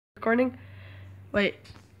Recording? Wait.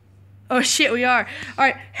 Oh shit, we are.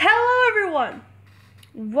 Alright, hello everyone!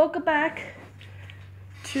 Welcome back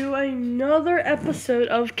to another episode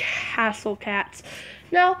of Castle Cats.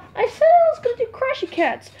 Now, I said I was gonna do Crashy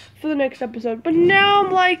Cats for the next episode, but now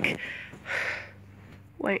I'm like...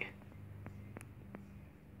 Wait.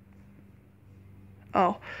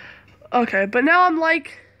 Oh. Okay, but now I'm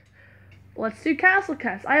like... Let's do Castle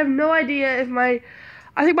Cats. I have no idea if I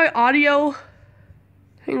think my audio...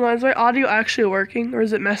 Hang on, is my audio actually working, or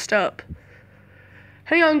is it messed up?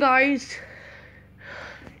 Hang on, guys.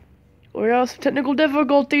 We have some technical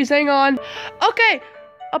difficulties, hang on. Okay,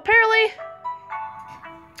 apparently,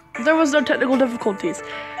 there was no technical difficulties.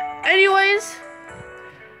 Anyways,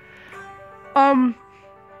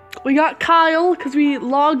 we got Kyle, because we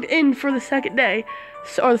logged in for the second day,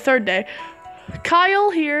 or the third day.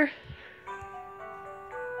 Kyle here.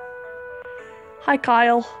 Hi,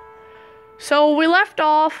 Kyle. So we left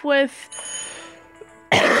off with,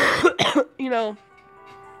 we left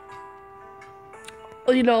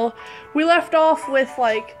off with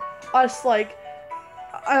us I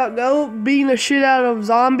don't know, beating the shit out of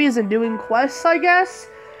zombies and doing quests, I guess.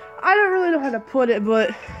 I don't really know how to put it,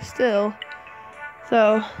 but still.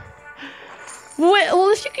 So,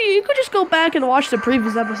 well, you could just go back and watch the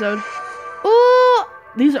previous episode. Ooh,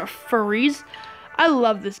 these are furries. I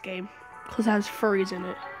love this game because it has furries in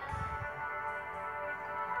it.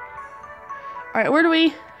 Alright, where do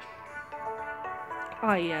we...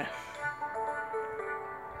 Oh, yes.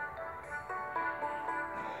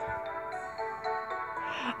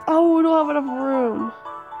 Oh, we don't have enough room.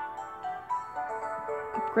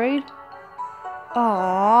 Upgrade?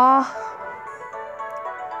 Aww.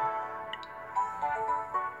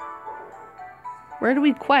 Where do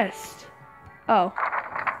we quest? Oh.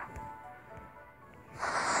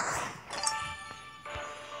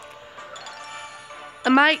 I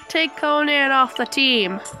might take Conan off the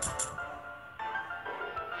team.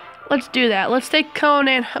 Let's do that. Let's take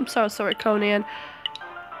Conan. I'm so sorry, Conan.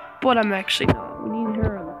 But I'm actually not. We need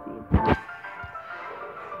her on the team.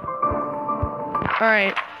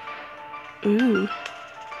 Alright. Ooh.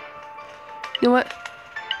 You know what?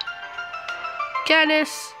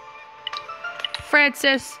 Katniss.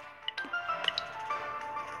 Francis.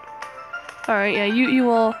 Alright, yeah, you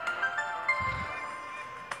will.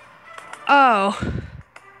 Oh.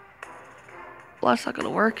 Well, that's not gonna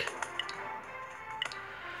work.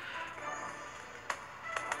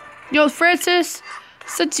 Yo, Francis,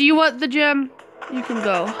 since you want the gem, you can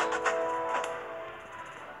go.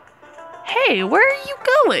 Hey, where are you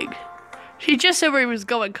going? He just said where he was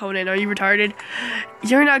going, Conan. Are you retarded?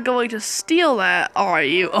 You're not going to steal that, are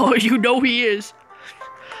you? Oh, you know he is.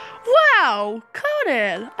 Wow,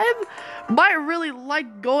 Conan. I might really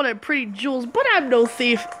like gold and pretty jewels, but I'm no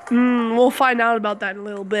thief. We'll find out about that in a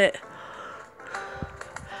little bit.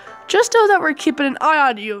 Just know that we're keeping an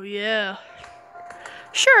eye on you, yeah.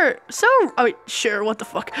 Sure, sure, what the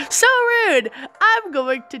fuck? So rude! I'm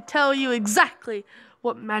going to tell you exactly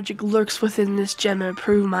what magic lurks within this gem and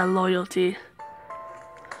prove my loyalty.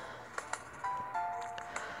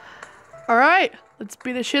 Alright, let's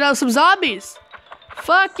beat the shit out of some zombies.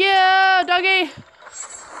 Fuck yeah, doggy!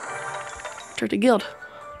 Start the guild.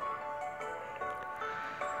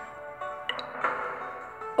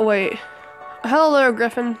 Oh, wait. Hello there,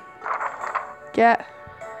 Griffin. Cat.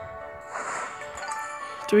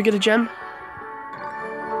 Do we get a gem?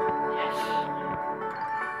 Yes.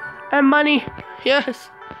 And money. Yes.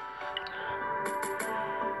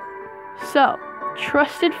 So,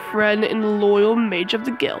 trusted friend and loyal mage of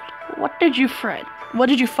the guild. What did you find?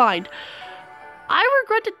 I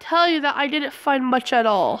regret to tell you that I didn't find much at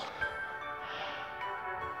all.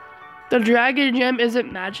 The dragon gem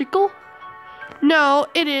isn't magical? No,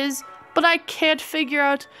 it is, but I can't figure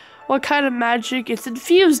out what kind of magic it's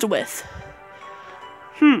infused with.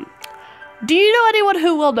 Do you know anyone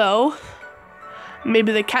who will know?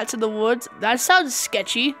 Maybe the cats in the woods? That sounds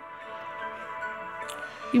sketchy.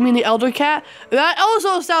 You mean the elder cat? That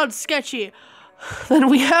also sounds sketchy. Then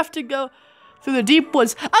we have to go through the deep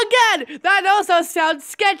woods. Again! That also sounds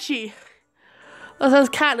sketchy. Let's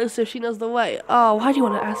ask Katniss if she knows the way. Oh, why do you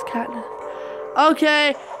want to ask Katniss?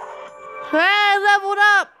 Okay. Hey, leveled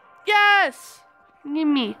up! Yes! Give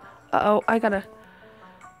me. Uh-oh, I gotta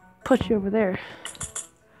put you over there.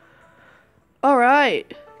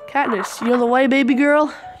 Alright. Katniss, you know the way, baby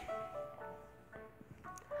girl?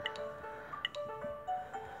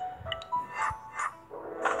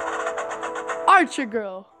 Archer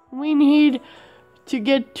girl, we need to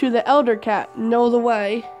get to the elder cat. Know the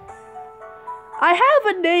way. I have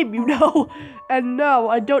a name, you know. And no,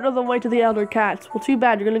 I don't know the way to the elder cats. Well, too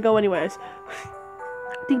bad. You're gonna go anyways.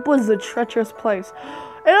 Deep Woods is a treacherous place.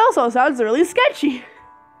 It also sounds really sketchy.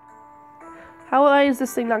 How is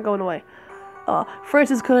this thing not going away?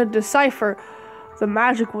 Francis couldn't decipher the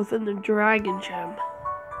magic within the dragon gem.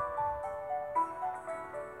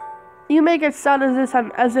 You make it sound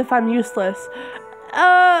as if I'm useless.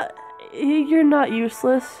 You're not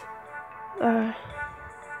useless.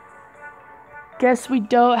 Guess we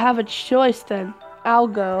don't have a choice then. I'll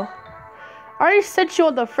go. I already sent you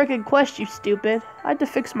on the freaking quest, you stupid. I had to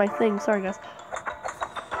fix my thing. Sorry, guys.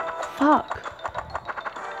 Fuck.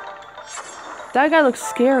 That guy looks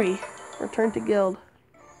scary. Return to guild.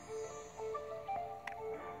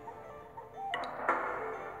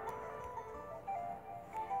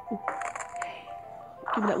 Ooh.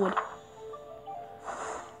 Give me that wood.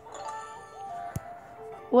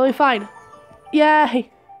 Will we find? Yay!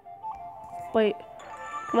 Wait.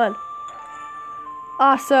 Come on.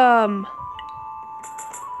 Awesome!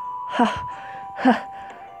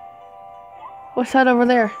 What's that over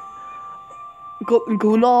there?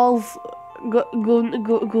 Gunals?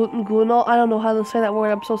 Gunal? I don't know how to say that word,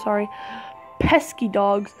 I'm so sorry. Pesky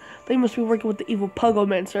dogs. They must be working with the evil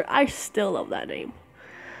Pugomancer. I still love that name.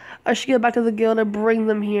 I should get back to the guild and bring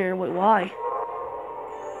them here. Wait, why?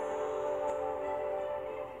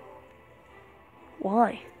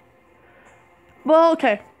 Why? Well,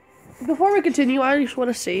 okay. Before we continue, I just want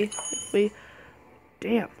to see if we...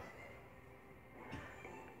 Damn.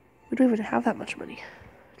 We don't even have that much money.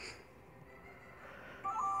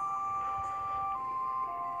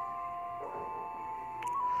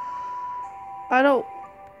 I don't...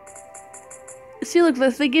 See, look,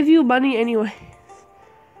 this. They give you money anyway.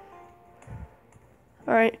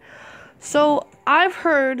 Alright. So, I've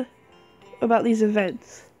heard about these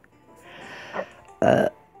events.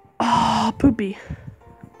 Poopy.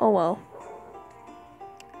 Oh, well.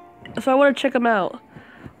 So, I want to check them out.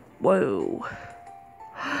 Whoa.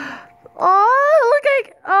 Oh, look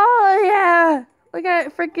at... Oh, yeah. Look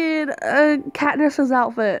at freaking Katniss's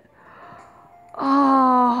outfit.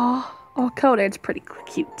 Oh... Oh, Conan's pretty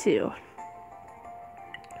cute too.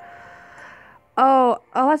 Oh,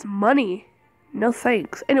 that's money. No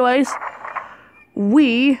thanks. Anyways,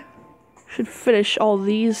 we should finish all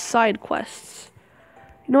these side quests.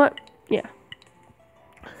 You know what? Yeah.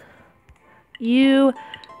 You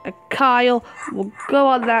and Kyle will go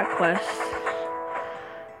on that quest.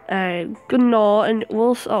 And Gunnar and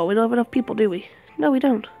we'll... Oh, we don't have enough people, do we? No, we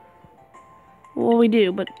don't. Well, we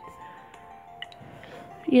do, but...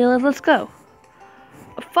 Yeah, let's go.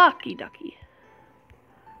 Fucky ducky.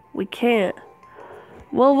 We can't.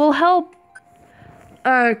 Well, we'll help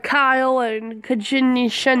Kyle and Kajini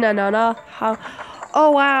Shenanana.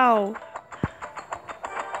 Oh, wow.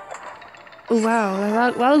 Oh,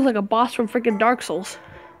 wow. That looks like a boss from freaking Dark Souls.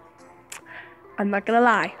 I'm not gonna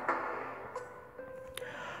lie.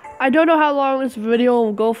 I don't know how long this video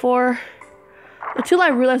will go for. Until I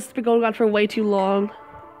realize it's been going on for way too long.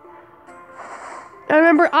 I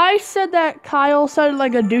remember I said that Kyle sounded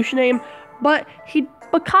like a douche name, but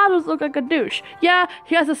Kyle does look like a douche. Yeah,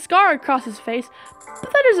 he has a scar across his face, but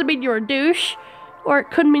that doesn't mean you're a douche. Or it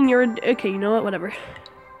could mean you're okay, you know what, whatever.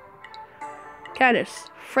 Candace,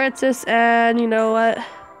 Francis, and you know what?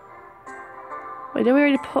 Wait, did we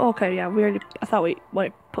already put, okay, yeah, I thought we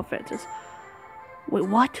put Francis. Wait,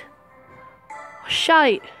 what?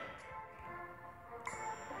 Shite.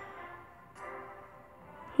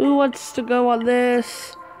 Who wants to go on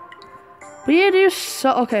this? We do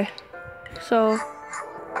so. Okay. So,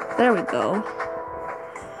 there we go.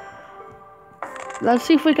 Let's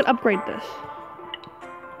see if we can upgrade this.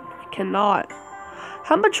 We cannot.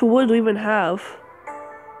 How much wood do we even have?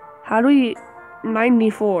 How do we...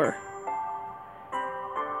 94.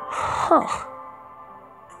 Huh.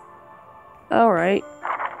 Alright.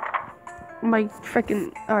 My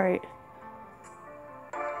freaking... Alright.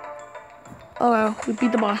 Oh wow, we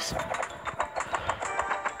beat the boss.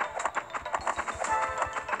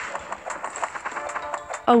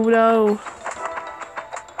 Oh no.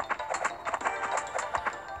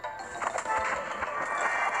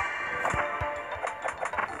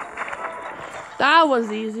 That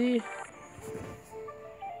was easy.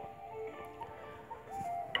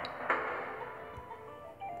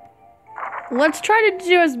 Let's try to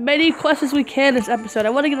do as many quests as we can this episode.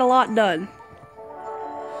 I want to get a lot done.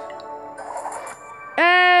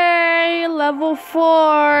 Hey, level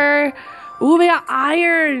 4. Ooh, we got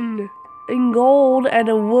iron and gold and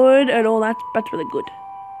a wood and all that. That's really good.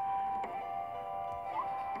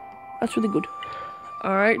 That's really good.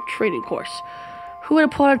 All right, trading course. Who would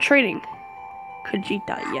have put on trading?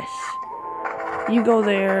 Kajita, yes. You go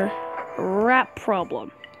there. Rap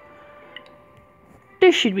problem.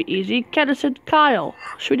 This should be easy. Cat said Kyle.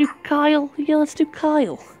 Should we do Kyle? Yeah, let's do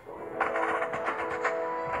Kyle.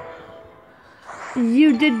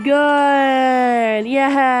 You did good.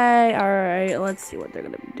 Yay. Alright, let's see what they're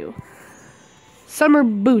gonna do. Summer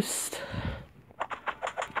boost.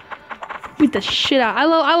 Beat the shit out. I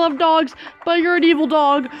love dogs, but you're an evil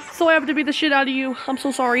dog, so I have to beat the shit out of you. I'm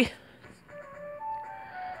so sorry.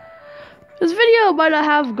 This video might not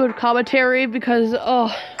have good commentary because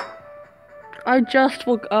I just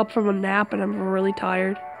woke up from a nap and I'm really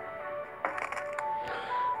tired.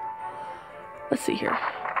 Let's see here.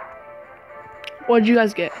 What did you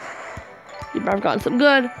guys get? You might have gotten some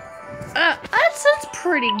good. That's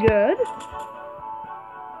pretty good.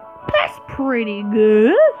 That's pretty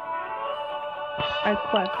good. I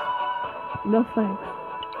quest. No thanks.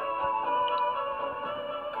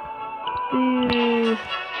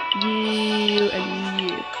 You and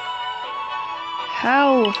you.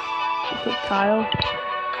 How? Put Kyle.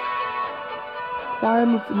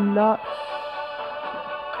 Requirements not.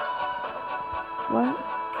 What?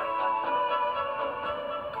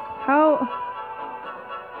 How?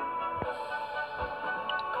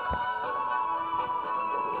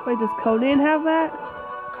 Wait, does Conan have that?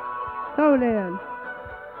 Conan.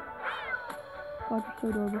 God, you're so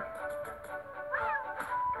adorable.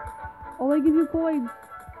 Oh, they give you coins.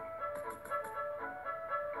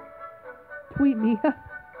 Tweet me.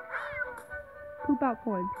 Poop out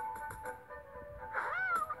coins.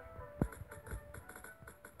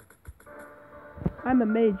 I'm a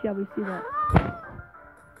mage. Yeah, we see that.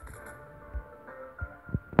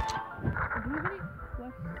 Do you have any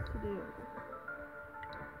quests to do?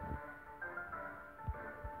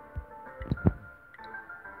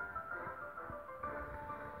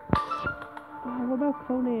 Oh, what about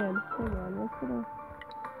Conan? Hang on, what's gonna...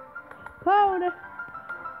 Conan!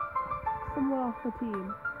 Someone off the team.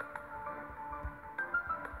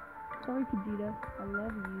 Sorry, Kajita. I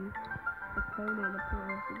love you. But Conan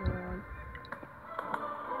appears to go on.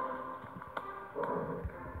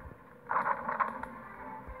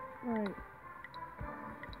 Alright.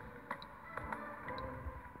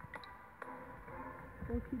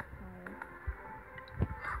 We'll keep trying.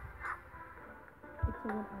 It's a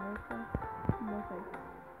 1 hour quest. No thanks.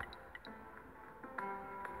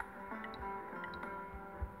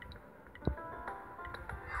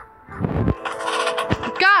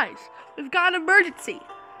 Guys, we've got an emergency.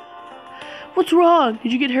 What's wrong?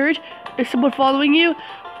 Did you get hurt? Is someone following you?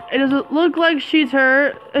 It doesn't look like she's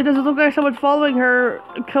hurt. It doesn't look like someone's following her.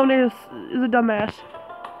 Conan is a dumbass.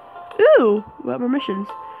 Ooh, what about missions?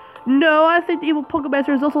 No, I think the evil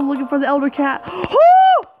Pokemaster is also looking for the Elder Cat.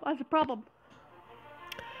 Oh, that's a problem.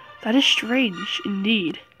 That is strange,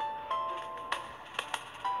 indeed.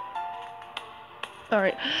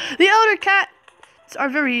 Alright. The Elder Cats are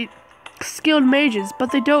very skilled mages,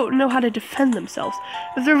 but they don't know how to defend themselves.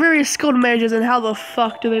 If they're very skilled mages, then how the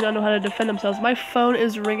fuck do they not know how to defend themselves? My phone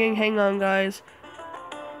is ringing. Hang on, guys.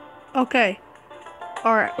 Okay.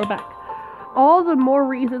 Alright, we're back. All the more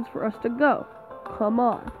reasons for us to go. Come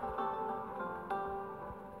on.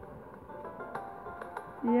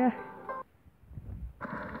 Yeah.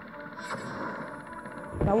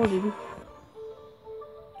 That was easy.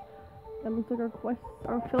 That looks like our quests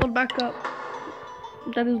are filling back up.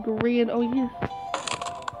 That is green. Oh, yes.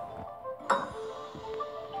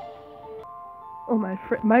 Oh,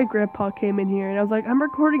 my grandpa came in here and I was like, I'm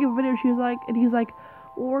recording a video. He's like,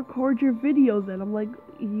 well, record your video then. I'm like,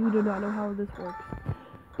 you do not know how this works.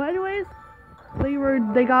 But anyways,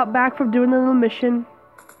 they got back from doing the little mission,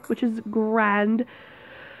 which is grand.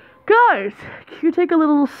 Guys, can you take it a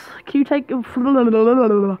little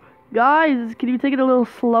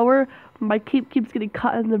slower? My cape keeps getting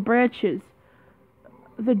caught in the branches.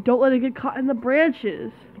 Then don't let it get caught in the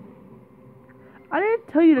branches. I didn't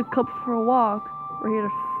tell you to come for a walk. We're here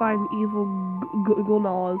to find evil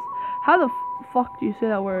Gunals. How the fuck do you say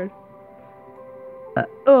that word?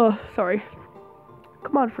 Sorry.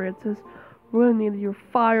 Come on, Francis. We're gonna need your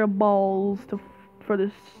fireballs for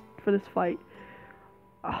this fight.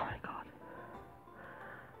 Oh my god.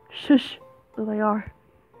 Shush. There they are.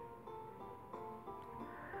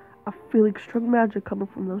 I'm feeling strong magic coming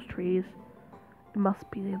from those trees. It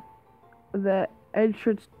must be the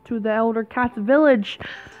entrance to the Elder Cat's village.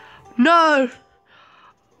 No!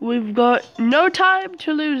 We've got no time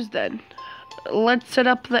to lose then. Let's set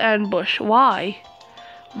up the ambush. Why?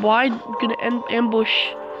 Why gonna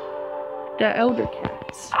ambush the Elder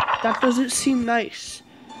Cats? That doesn't seem nice.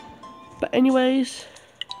 But anyways,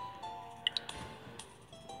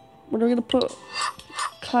 we're gonna put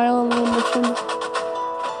Kyle on the mission.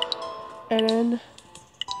 And then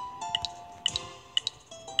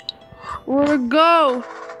We're gonna go.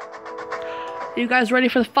 You guys ready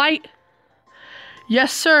for the fight?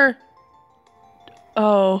 Yes, sir.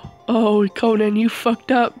 Oh, Conan, you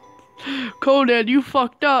fucked up. Conan, you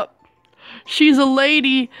fucked up. She's a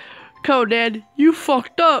lady. Conan, you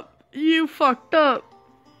fucked up. You fucked up.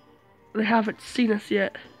 They haven't seen us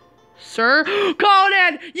yet. Sir?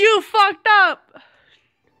 Conan, you fucked up!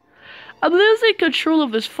 I'm losing control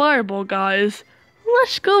of this fireball, guys.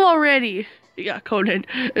 Let's go already. Yeah, Conan.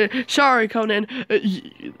 Sorry, Conan.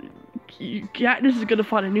 Katniss is gonna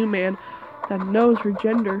find a new man that knows her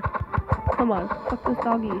gender. Come on, fuck this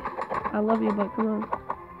doggy. I love you, but come on.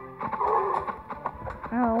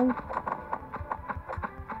 Ow.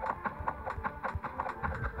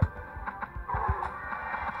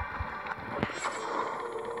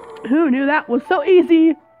 Who knew that was so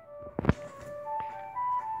easy?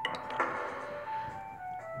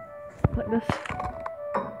 Like this.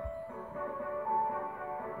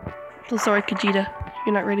 So sorry, Khajiit.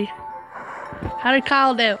 You're not ready. How did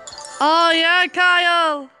Kyle do? Oh yeah,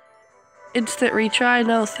 Kyle! Instant retry?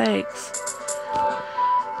 No thanks.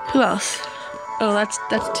 Who else? Oh, that's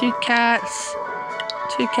 2 cats.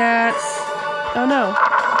 2 cats. Oh no.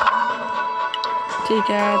 2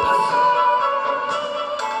 cats.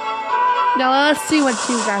 Now let's see what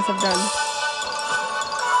you guys have done.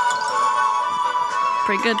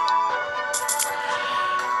 Pretty good.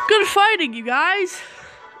 Good fighting, you guys.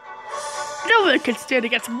 No one can stand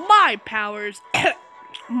against my powers. That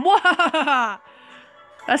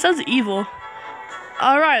sounds evil.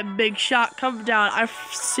 Alright, big shot, come down. I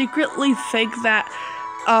secretly think that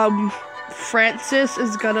Francis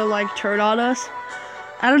is gonna like turn on us.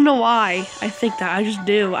 I don't know why I think that. I just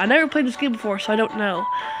do. I never played this game before, so I don't know.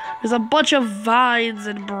 There's a bunch of vines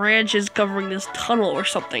and branches covering this tunnel or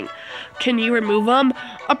something. Can you remove them?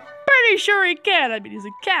 I'm pretty sure he can. I mean, he's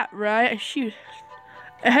a cat, right? Shoot.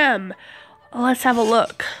 Ahem. Let's have a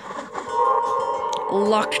look.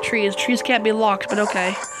 Locked trees. Trees can't be locked, but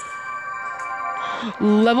okay.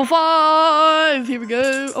 Level 5. Here we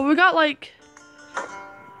go. Oh, we got like...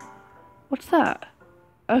 What's that?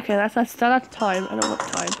 Okay, that's time. I don't want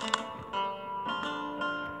time.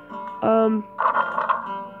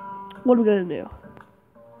 What are we gonna do?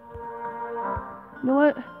 You know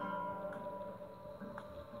what?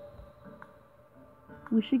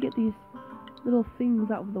 We should get these little things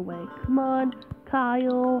out of the way. Come on,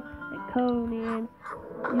 Kyle and Conan.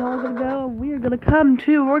 Y'all gonna go, and we're gonna come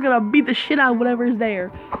too. We're gonna beat the shit out of whatever's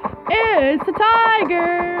there. It's a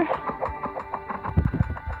tiger!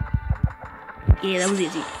 Yeah, that was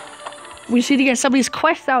easy. We just need to get some of these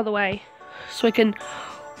quests out of the way so I can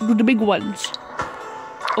do the big ones.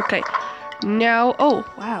 Okay. Now, oh,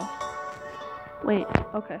 wow. Wait,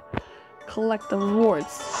 okay. Collect the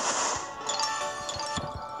rewards.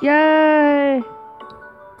 Yay!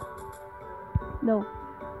 No.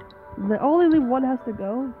 Only one has to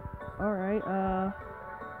go. Alright,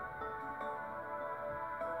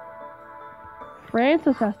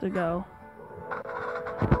 Francis has to go.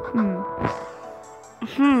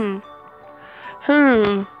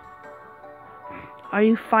 Are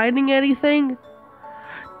you finding anything?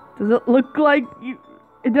 Does it look like you...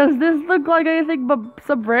 Does this look like anything but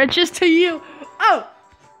some branches to you? Oh!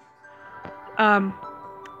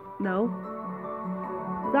 No.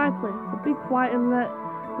 Exactly. So be quiet and let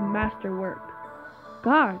the master work.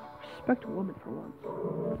 God, respect a woman for once.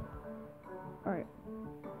 Alright.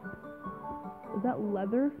 Is that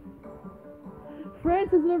leather?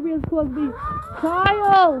 Francis never be as close to me.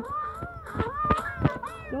 Kyle!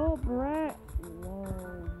 Don't brat.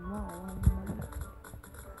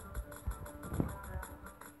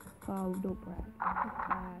 Oh, don't brat.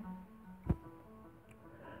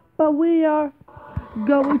 But we are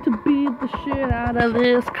going to beat the shit out of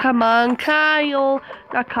this. Come on, Kyle.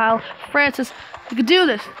 Not Kyle. Francis. You can do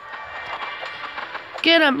this.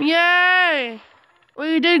 Get him. Yay!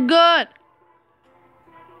 We did good.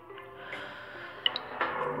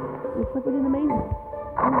 Looks like we did amazing.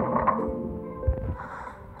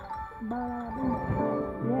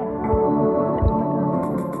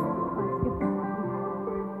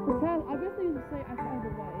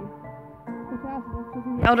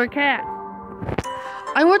 Elder cat.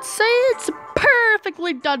 I would say it's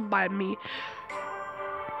perfectly done by me.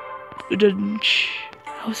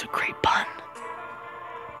 That was a great pun.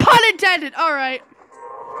 Pun intended! Alright.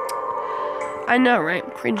 I know, right?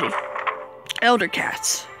 Cringy. Elder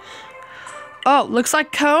cats. Oh, looks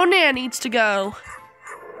like Conan needs to go.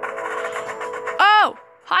 Oh!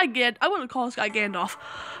 Hi, Gand. I wouldn't call this guy Gandalf.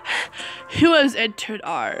 Who has entered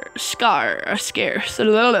our scarce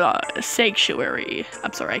sanctuary?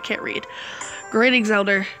 I'm sorry, I can't read. Greetings,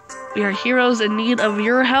 Elder. We are heroes in need of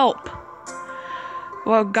your help.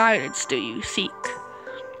 What guidance do you seek?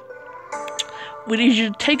 We need you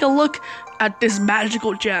to take a look at this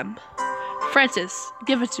magical gem. Francis,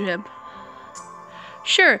 give it to him.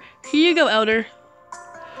 Sure, here you go, Elder.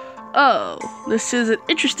 Oh, this is an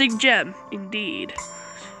interesting gem, indeed.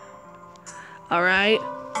 Alright.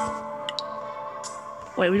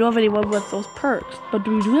 Wait, we don't have anyone with those perks, but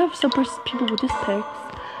we do have some people with these perks.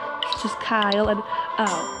 It's just Kyle and...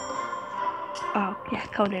 Oh, yeah,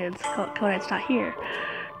 Conan's not here.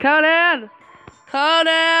 Conan!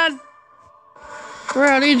 Conan! We're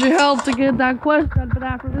gonna need your help to get that question, but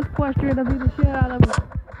after this question, you're gonna beat the shit out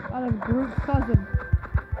of Groot's cousin.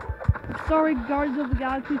 Sorry, Guardians of the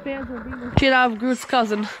Galaxy fans, will beat the shit out of Groot's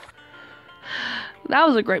cousin. That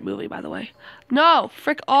was a great movie, by the way. No,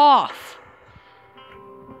 frick off.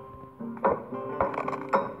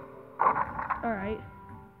 Alright.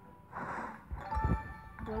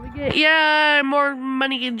 What do we get? Yeah, more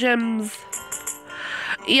money and gems.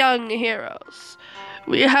 Young heroes.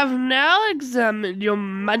 We have now examined your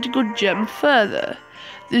magical gem further.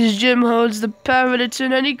 This gem holds the power to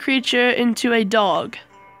turn any creature into a dog.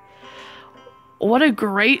 What a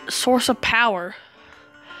great source of power.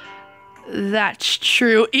 That's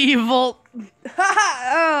true evil.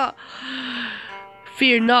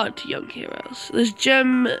 Fear not, young heroes. This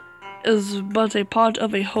gem is but a part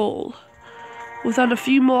of a whole. Without a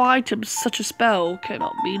few more items, such a spell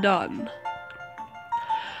cannot be done.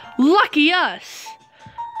 Lucky us!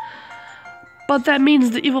 But that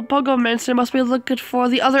means the evil Pogomancer must be looking for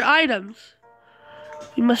the other items.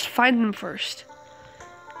 We must find them first.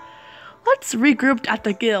 Let's regroup at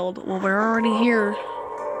the guild. Well, we're already here.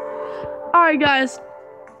 Alright, guys.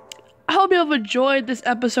 I hope you have enjoyed this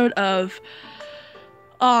episode of...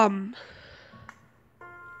 Hang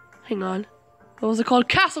on. What was it called?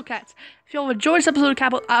 Castle Cats. If you have enjoyed this episode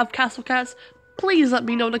of Castle Cats, please let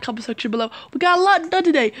me know in the comment section below. We got a lot done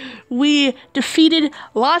today. We defeated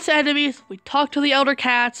lots of enemies. We talked to the Elder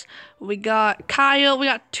Cats. We got Kyle. We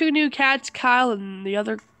got 2 new cats, Kyle and the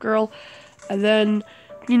other girl. And then,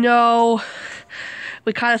 you know,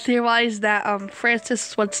 we kind of theorized that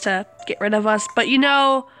Francis wants to get rid of us. But, you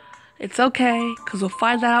know, it's okay, because we'll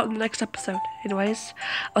find that out in the next episode. Anyways,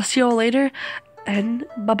 I'll see you all later, and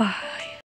bye-bye.